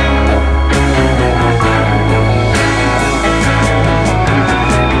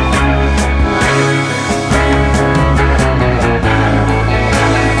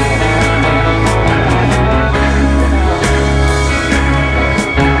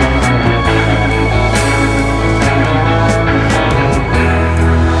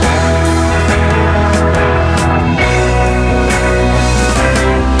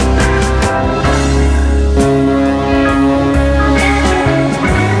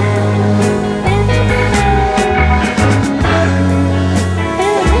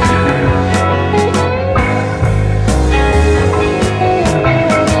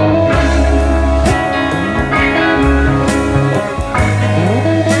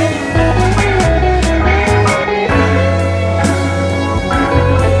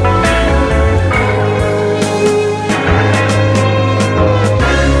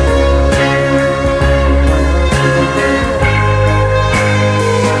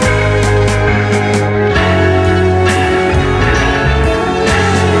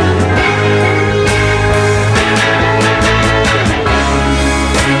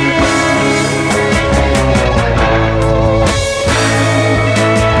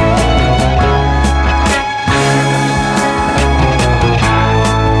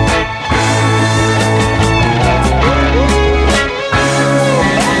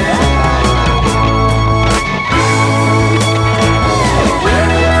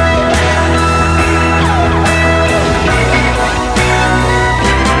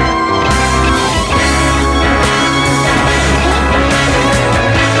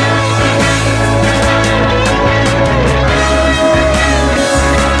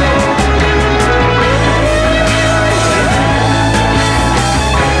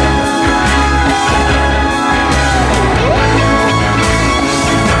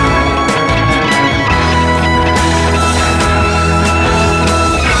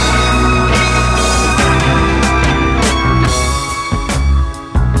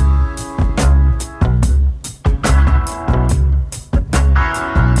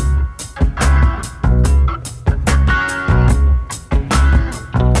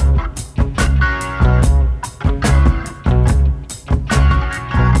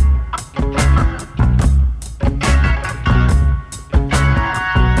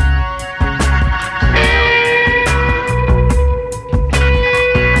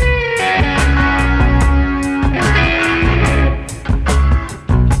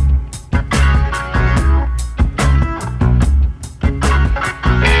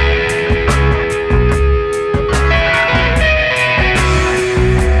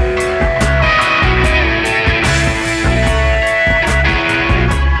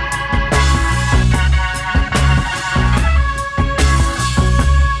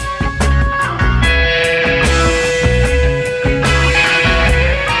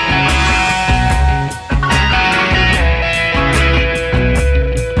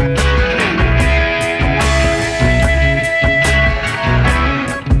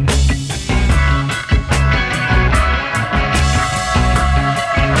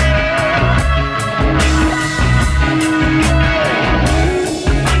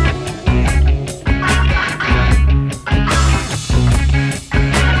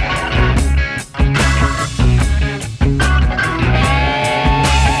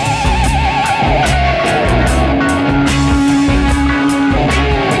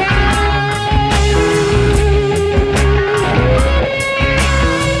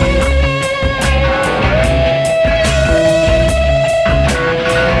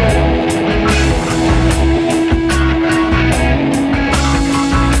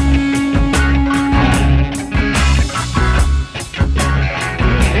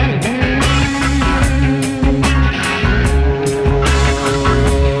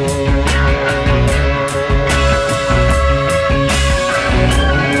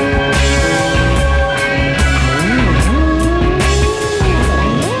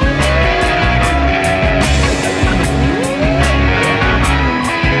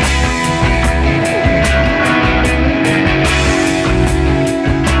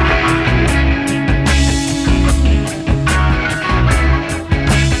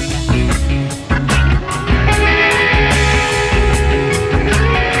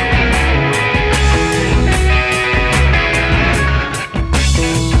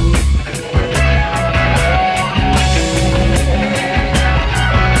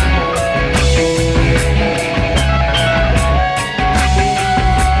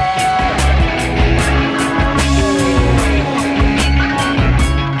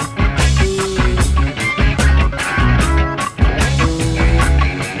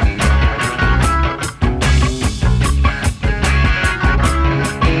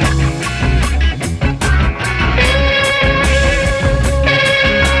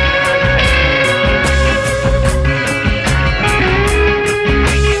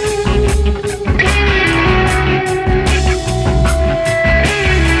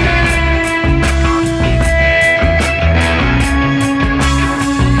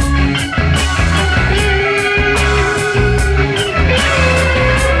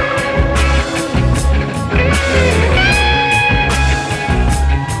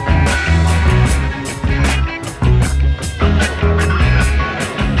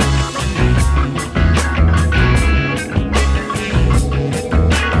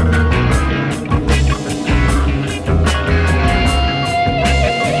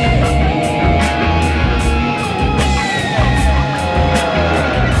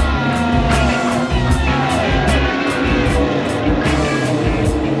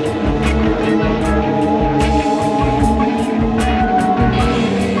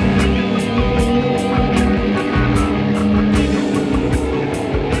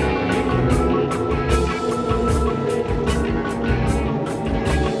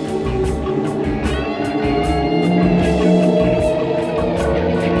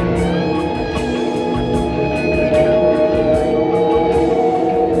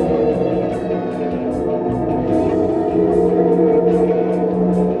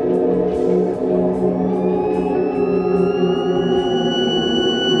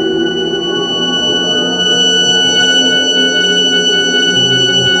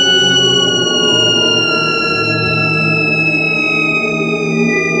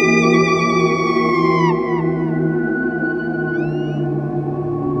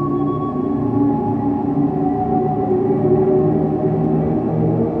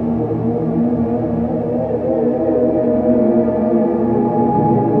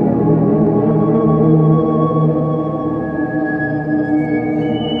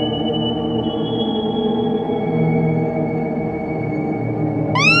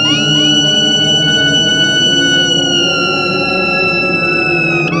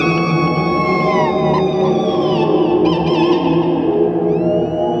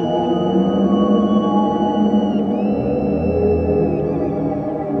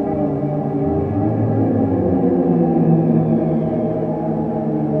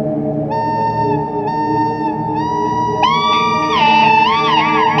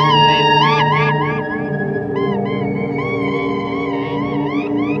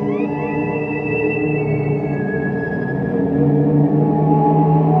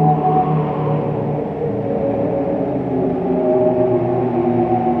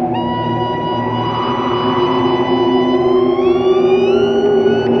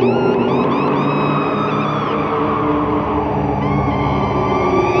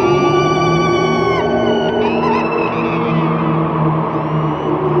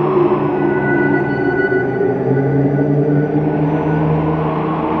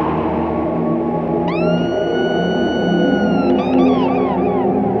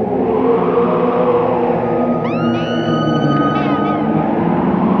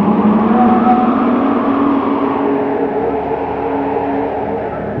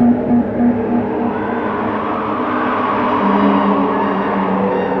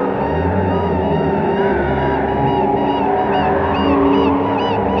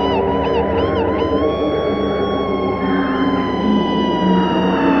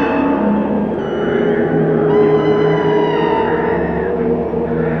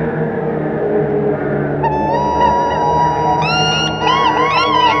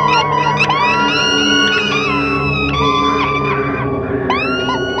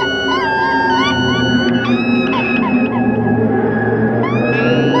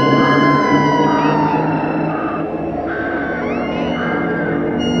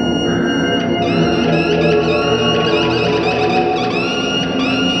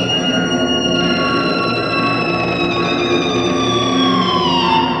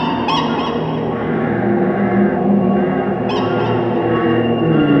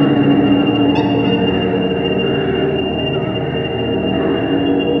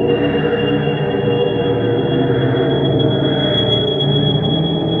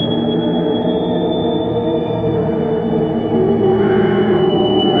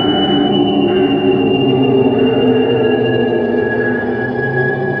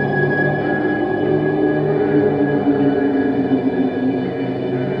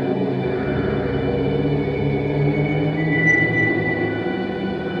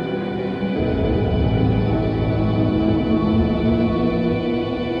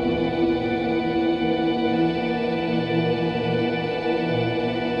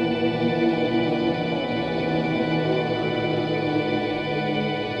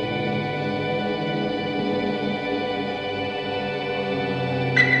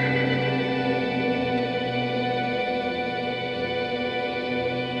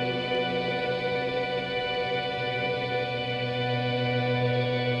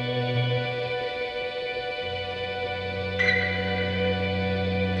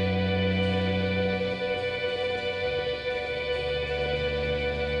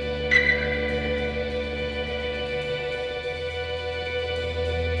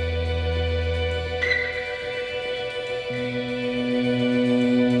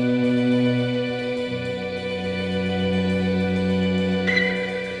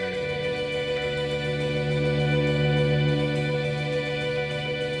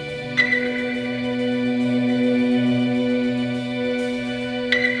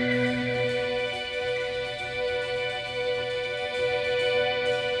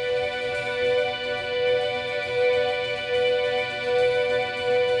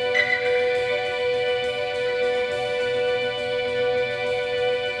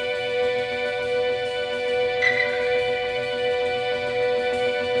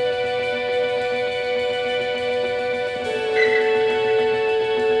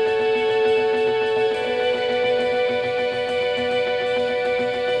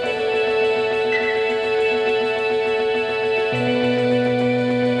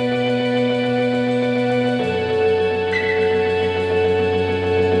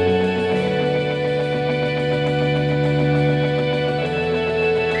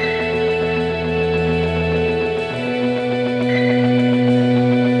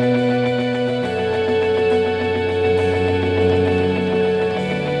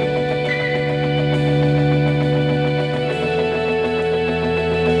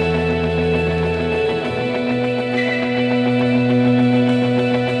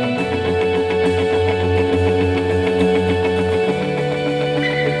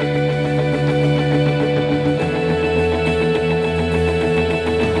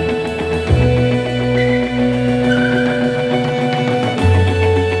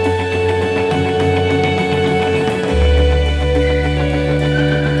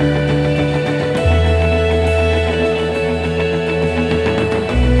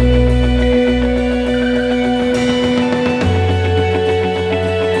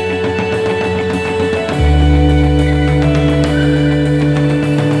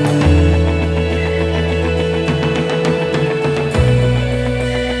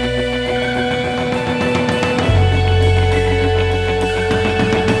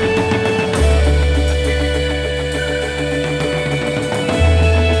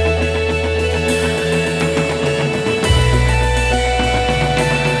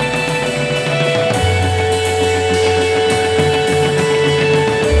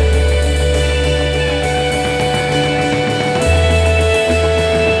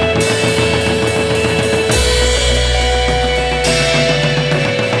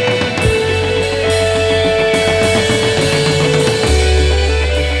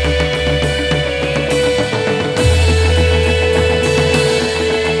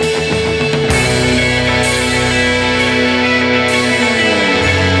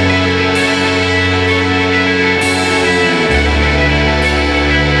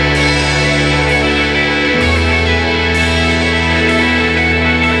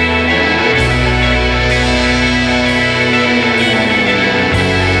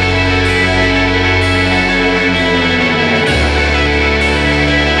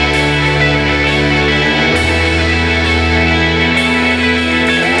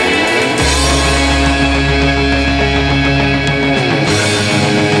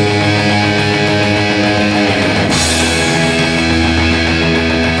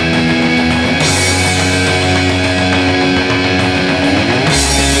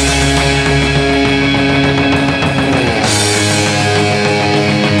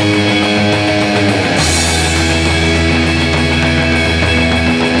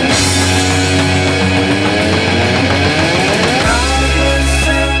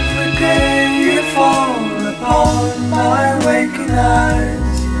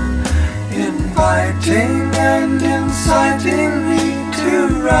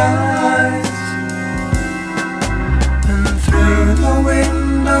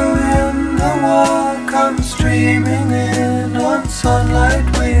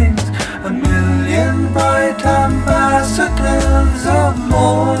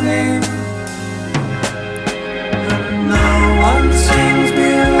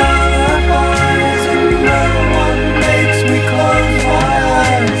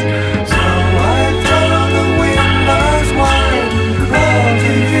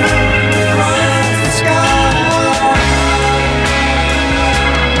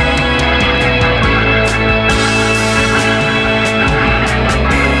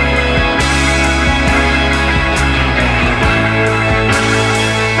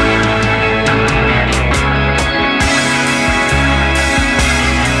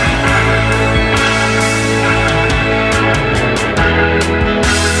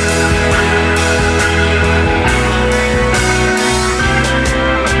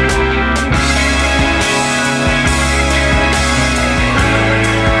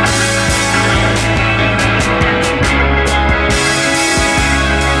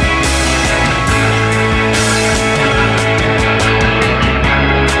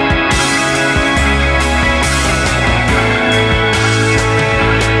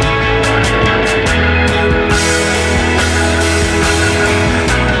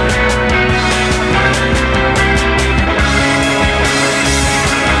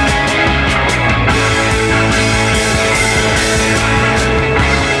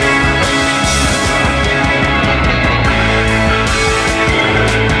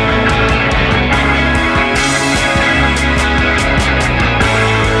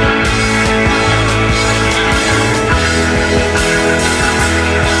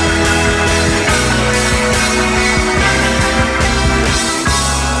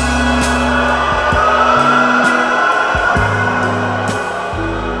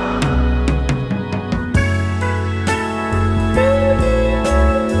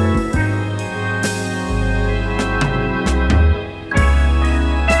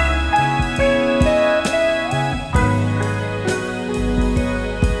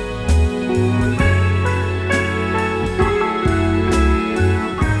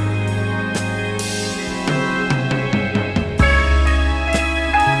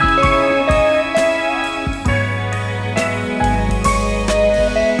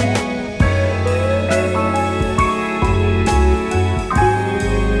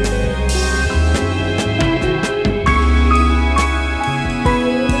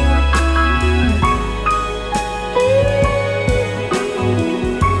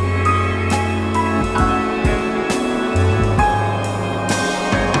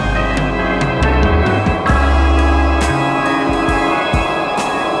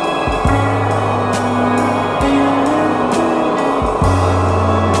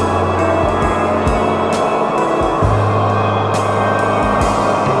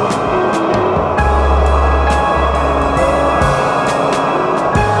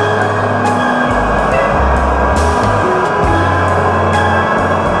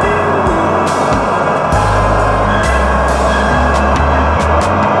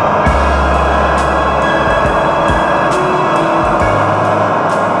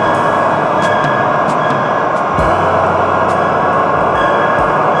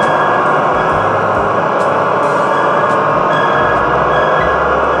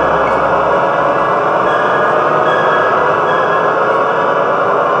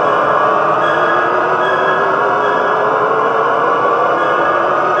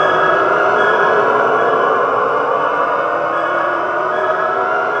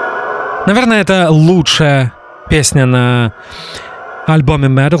 Наверное, это лучшая песня на альбоме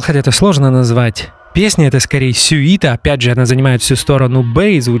Metal, хотя это сложно назвать. Песня — это скорее сюита, опять же, она занимает всю сторону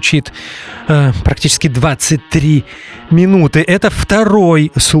Б и звучит практически 23 минуты. Это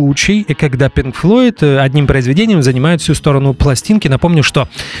второй случай, когда Pink Floyd одним произведением занимает всю сторону пластинки. Напомню, что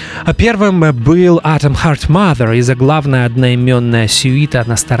первым был Atom Heart Mother и заглавная одноименная сюита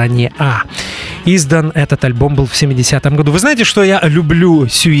на стороне А. Издан этот альбом был в 70-м году. Вы знаете, что я люблю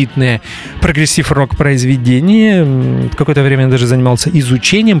сюитные прогрессив-рок произведения. Какое-то время я даже занимался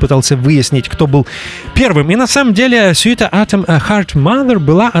изучением, пытался выяснить, кто был первым. И на самом деле сюита Atom Heart Mother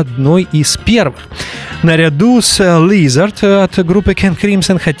была одной из первых. Наряду с Lizard от группы King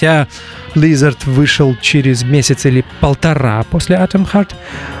Crimson, хотя Lizard вышел через месяц или полтора после Atom Heart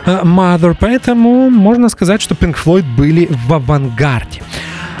Mother, поэтому можно сказать, что Pink Floyd были в авангарде.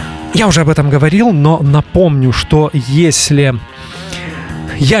 Я уже об этом говорил, но напомню, что если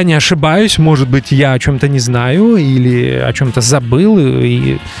я не ошибаюсь, может быть, я о чем-то не знаю или о чем-то забыл,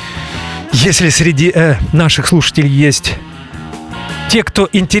 и если среди наших слушателей есть те, кто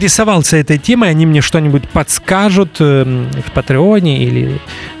интересовался этой темой, они мне что-нибудь подскажут в Патреоне или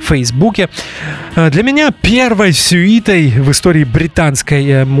в Фейсбуке. Для меня первой сюитой в истории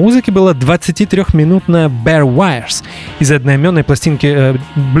британской музыки была 23-минутная Bare Wires из одноименной пластинки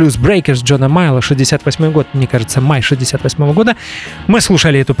Blues Breakers Джона Майла, 68 год, мне кажется, май 68 года. Мы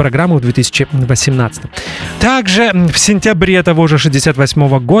слушали эту программу в 2018. Также в сентябре того же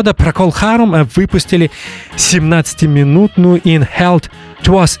 68 года Procol Harum выпустили 17-минутную In Hell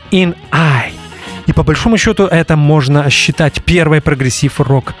Twas in I. И по большому счету это можно считать первой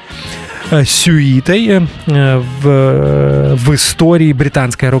прогрессив-рок сюитой в истории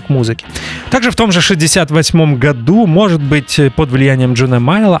британской рок-музыки. Также в том же 68 году, может быть, под влиянием Джона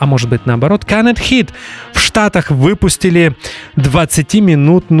Майла, а может быть наоборот, Canet Hit в Штатах выпустили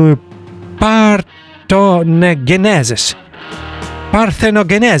 20-минутную Parthenogenesis.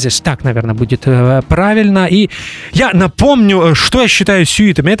 Parthenogenesis, так, наверное, будет правильно. И я напомню, что я считаю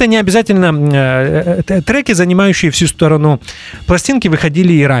сюитами. Это не обязательно треки, занимающие всю сторону пластинки,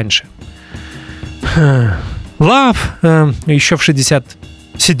 выходили и раньше. Love еще в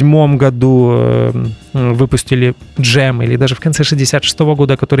 67 году выпустили Jam, или даже в конце 66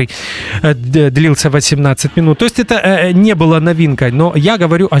 года, который длился 18 минут. То есть это не было новинкой, но я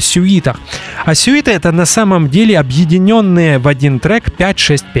говорю о сюитах. А сюиты — это на самом деле объединенные в один трек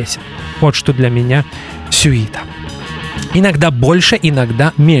 5-6 песен. Вот что для меня сюита. Иногда больше,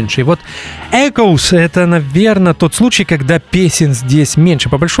 иногда меньше. И вот Echoes — это, наверное, тот случай, когда песен здесь меньше.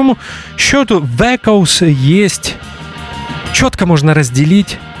 По большому счету в Echoes есть... Четко можно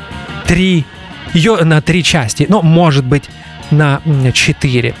разделить ее на 3 части, но, может быть, на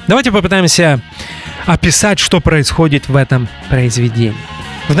 4. Давайте попытаемся описать, что происходит в этом произведении.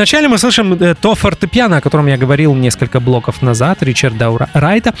 Вначале мы слышим то фортепиано, о котором я говорил несколько блоков назад, Ричарда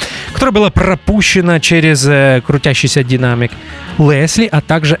Райта, которое было пропущено через крутящийся динамик Лесли, а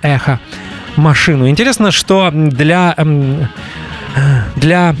также эхо-машину. Интересно, что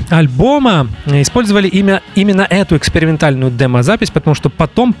для альбома использовали именно эту экспериментальную демозапись, потому что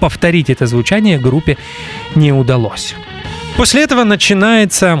потом повторить это звучание группе не удалось. После этого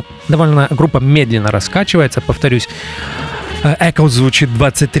начинается, группа медленно раскачивается, повторюсь, Echoes звучит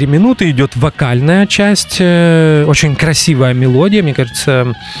 23 минуты, идет вокальная часть, очень красивая мелодия, мне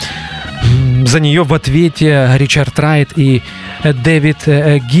кажется, за нее в ответе Ричард Райт и Дэвид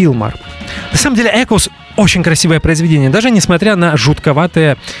Гилмор. На самом деле Echoes очень красивое произведение, даже несмотря на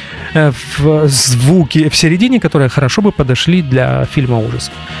жутковатые звуки в середине, которые хорошо бы подошли для фильма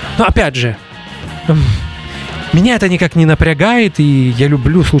ужасов. Но опять же, меня это никак не напрягает, и я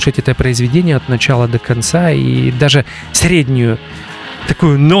люблю слушать это произведение от начала до конца, и даже среднюю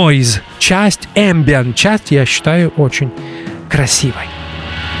такую noise-часть, ambient-часть я считаю очень красивой.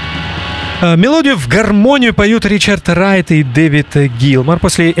 Мелодию в гармонию поют Ричард Райт и Дэвид Гилмор.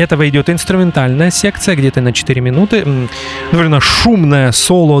 После этого идет инструментальная секция, где-то на 4 минуты. Довольно шумное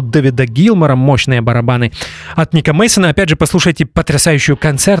соло Дэвида Гилмора, мощные барабаны от Ника Мейсона. Опять же, послушайте потрясающую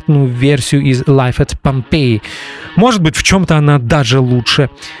концертную версию из Live at Pompeii. Может быть, в чем-то она даже лучше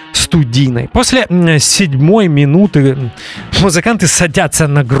студийной. После 7 минуты музыканты садятся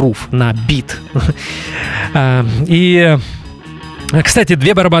на грув, на бит. И... Кстати,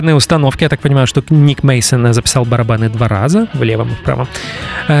 2 барабанные установки. Я так понимаю, что Ник Мейсон записал барабаны 2 раза, в левом и в правом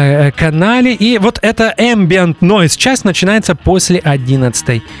канале. И вот эта ambient noise часть начинается после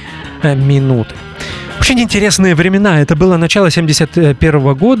 11 минуты. Очень интересные времена. Это было начало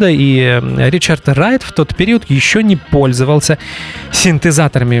 1971 года, и Ричард Райт в тот период еще не пользовался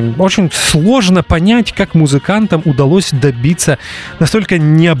синтезаторами. Очень сложно понять, как музыкантам удалось добиться настолько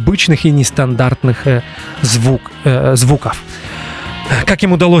необычных и нестандартных звуков. Как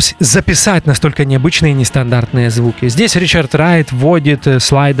им удалось записать настолько необычные и нестандартные звуки. Здесь Ричард Райт вводит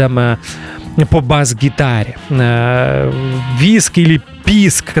слайдом по бас-гитаре. Виск или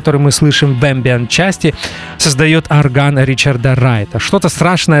писк, который мы слышим в эмбиент-части, создает орган Ричарда Райта. Что-то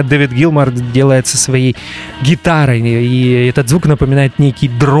страшное Дэвид Гилмор делает со своей гитарой, и этот звук напоминает некий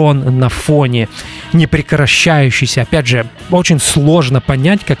дрон на фоне, непрекращающийся. Опять же, очень сложно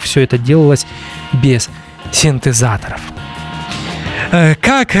понять, как все это делалось без синтезаторов.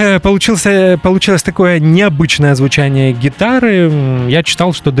 Как получилось такое необычное звучание гитары? Я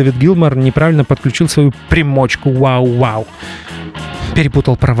читал, что Дэвид Гилмор неправильно подключил свою примочку «Вау-вау».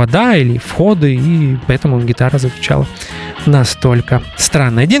 Перепутал провода или входы, и поэтому гитара звучала настолько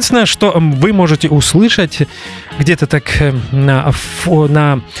странно. Единственное, что вы можете услышать где-то так на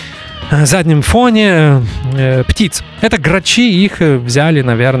заднем фоне птиц. Это грачи, их взяли,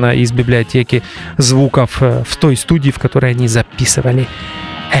 наверное, из библиотеки звуков в той студии, в которой они записывали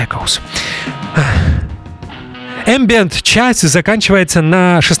Echoes. Эмбиент-часть заканчивается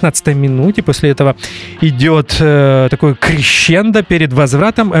на 16-й минуте. После этого идет такой крещендо перед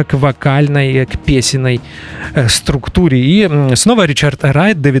возвратом к вокальной, к песенной структуре. И снова Ричард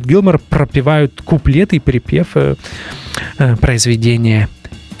Райт, Дэвид Гилмор пропевают куплет и припев произведения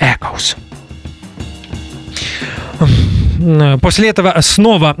Echoes. После этого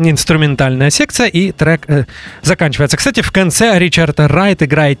снова инструментальная секция, и трек заканчивается. Кстати, в конце Ричард Райт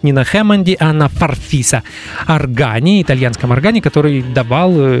играет не на Хэммонде, а на Фарфиса органе, итальянском органе, который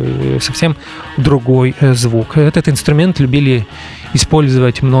давал совсем другой звук. Этот инструмент любили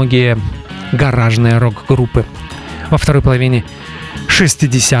использовать многие гаражные рок-группы во второй половине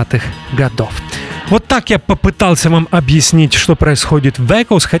 60-х годов. Вот так я попытался вам объяснить, что происходит в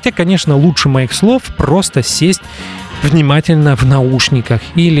Echoes, хотя, конечно, лучше моих слов просто сесть внимательно в наушниках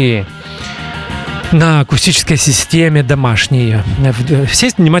или на акустической системе домашней.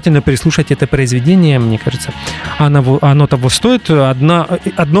 Сесть внимательно прислушать это произведение, мне кажется, оно того стоит. Одна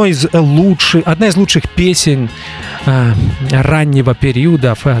из лучших песен раннего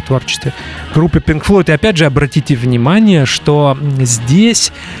периода в творчестве группы Pink Floyd. И опять же, обратите внимание, что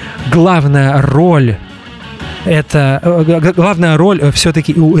здесь главная роль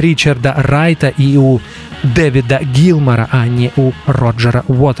все-таки у Ричарда Райта и у Дэвида Гилмора, а не у Роджера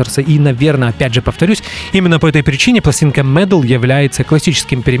Уотерса. И, наверное, опять же повторюсь, именно по этой причине пластинка Meddle является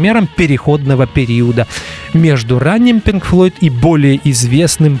классическим примером переходного периода между ранним Pink Floyd и более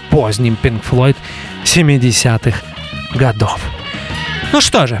известным поздним Pink Floyd 70-х годов. Ну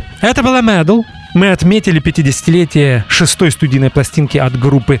что же, это была Meddle. Мы отметили 50-летие 6-й студийной пластинки от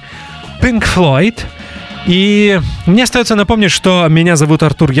группы Pink Floyd. И мне остается напомнить, что меня зовут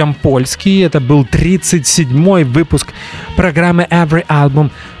Артур Ямпольский. Это был 37-й выпуск программы Every Album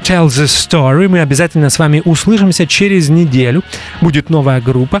Tells a Story. Мы обязательно с вами услышимся через неделю. Будет новая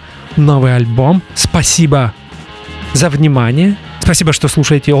группа, новый альбом. Спасибо за внимание. Спасибо, что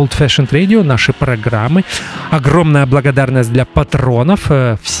слушаете Old Fashioned Radio, наши программы. Огромная благодарность для патронов.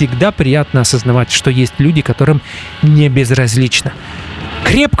 Всегда приятно осознавать, что есть люди, которым не безразлично.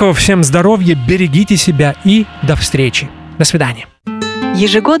 Крепкого всем здоровья, берегите себя и до встречи. До свидания.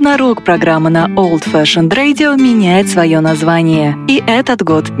 Ежегодно рок-программа на Old Fashioned Radio меняет свое название, и этот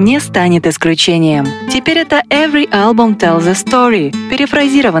год не станет исключением. Теперь это Every Album Tells a Story,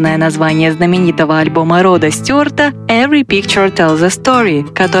 перефразированное название знаменитого альбома Рода Стюарта Every Picture Tells a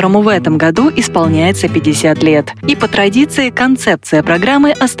Story, которому в этом году исполняется 50 лет. И по традиции концепция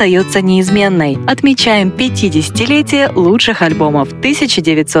программы остается неизменной. Отмечаем 50-летие лучших альбомов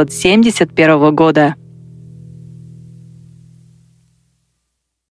 1971 года.